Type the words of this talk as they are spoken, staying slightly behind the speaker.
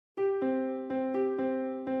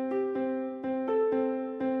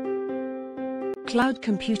Cloud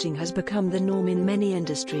computing has become the norm in many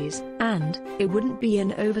industries, and it wouldn't be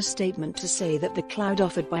an overstatement to say that the cloud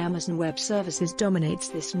offered by Amazon Web Services dominates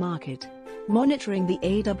this market. Monitoring the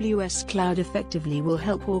AWS cloud effectively will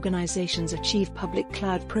help organizations achieve public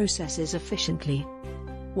cloud processes efficiently,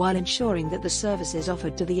 while ensuring that the services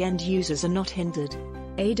offered to the end users are not hindered.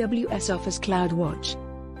 AWS offers CloudWatch,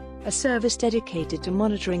 a service dedicated to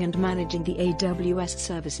monitoring and managing the AWS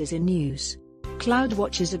services in use.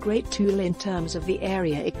 CloudWatch is a great tool in terms of the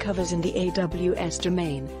area it covers in the AWS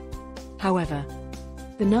domain. However,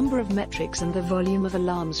 the number of metrics and the volume of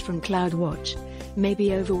alarms from CloudWatch may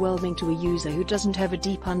be overwhelming to a user who doesn't have a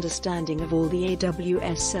deep understanding of all the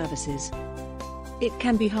AWS services. It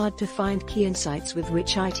can be hard to find key insights with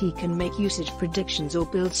which IT can make usage predictions or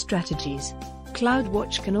build strategies.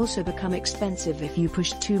 CloudWatch can also become expensive if you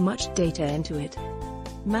push too much data into it.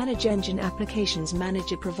 ManageEngine Applications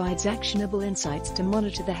Manager provides actionable insights to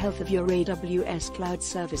monitor the health of your AWS cloud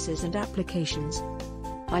services and applications.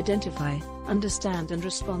 Identify, understand and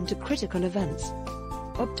respond to critical events.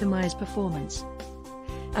 Optimize performance.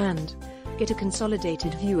 And get a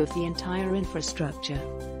consolidated view of the entire infrastructure.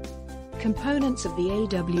 Components of the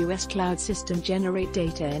AWS cloud system generate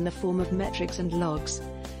data in the form of metrics and logs,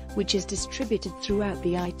 which is distributed throughout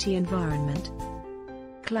the IT environment.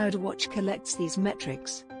 CloudWatch collects these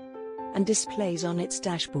metrics and displays on its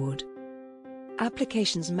dashboard.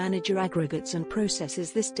 Applications Manager aggregates and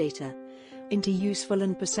processes this data into useful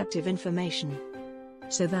and perceptive information,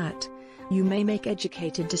 so that you may make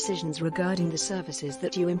educated decisions regarding the services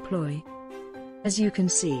that you employ. As you can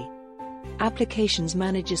see, Applications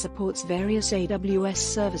Manager supports various AWS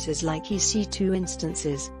services like EC2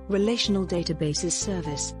 instances, Relational Databases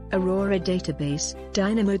Service, Aurora Database,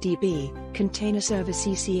 DynamoDB, Container Service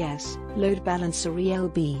ECS, Load Balancer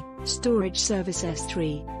ELB, Storage Service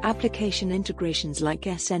S3, application integrations like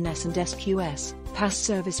SNS and SQS, PaaS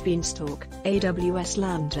Service Beanstalk, AWS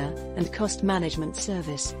Lambda, and Cost Management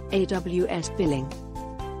Service, AWS Billing.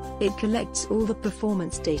 It collects all the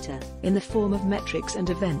performance data in the form of metrics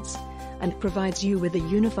and events, and provides you with a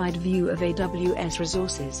unified view of AWS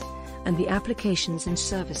resources and the applications and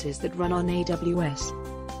services that run on AWS.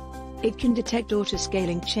 It can detect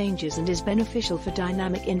auto-scaling changes and is beneficial for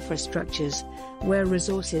dynamic infrastructures where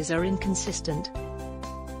resources are inconsistent.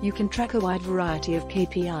 You can track a wide variety of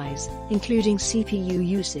KPIs, including CPU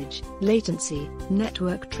usage, latency,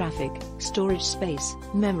 network traffic, storage space,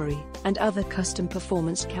 memory, and other custom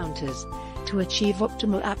performance counters to achieve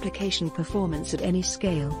optimal application performance at any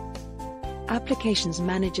scale. Applications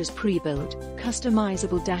Manager's pre-built,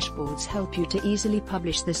 customizable dashboards help you to easily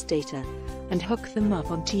publish this data and hook them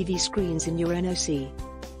up on TV screens in your NOC.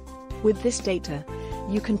 With this data,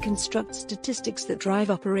 you can construct statistics that drive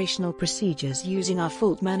operational procedures using our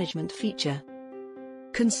fault management feature.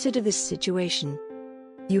 Consider this situation.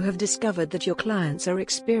 You have discovered that your clients are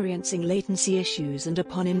experiencing latency issues, and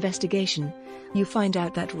upon investigation, you find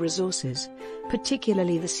out that resources,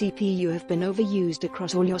 particularly the CPU, have been overused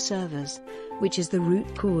across all your servers, which is the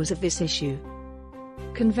root cause of this issue.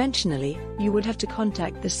 Conventionally, you would have to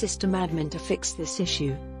contact the system admin to fix this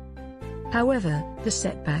issue. However, the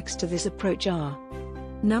setbacks to this approach are: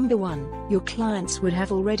 Number 1, your clients would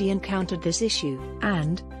have already encountered this issue,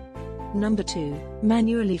 and Number 2,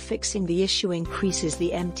 manually fixing the issue increases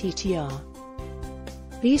the MTTR.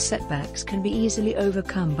 These setbacks can be easily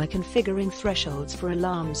overcome by configuring thresholds for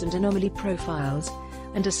alarms and anomaly profiles,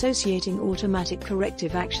 and associating automatic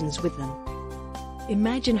corrective actions with them.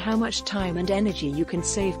 Imagine how much time and energy you can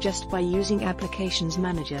save just by using Applications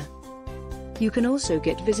Manager. You can also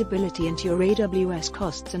get visibility into your AWS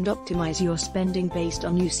costs and optimize your spending based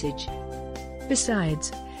on usage.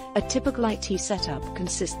 Besides, a typical IT setup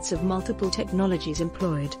consists of multiple technologies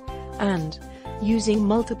employed, and using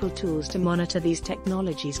multiple tools to monitor these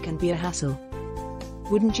technologies can be a hassle.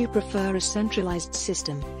 Wouldn't you prefer a centralized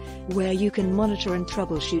system, where you can monitor and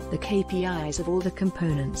troubleshoot the KPIs of all the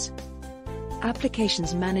components?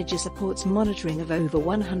 Applications Manager supports monitoring of over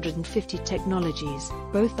 150 technologies,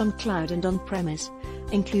 both on cloud and on-premise,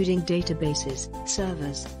 including databases,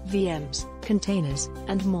 servers, VMs, containers,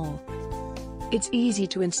 and more. It's easy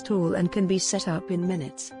to install and can be set up in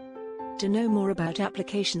minutes. To know more about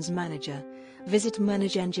Applications Manager, visit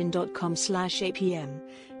ManageEngine.com/APM,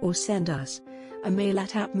 or send us a mail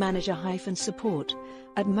at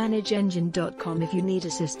appmanager-support@ManageEngine.com if you need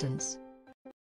assistance.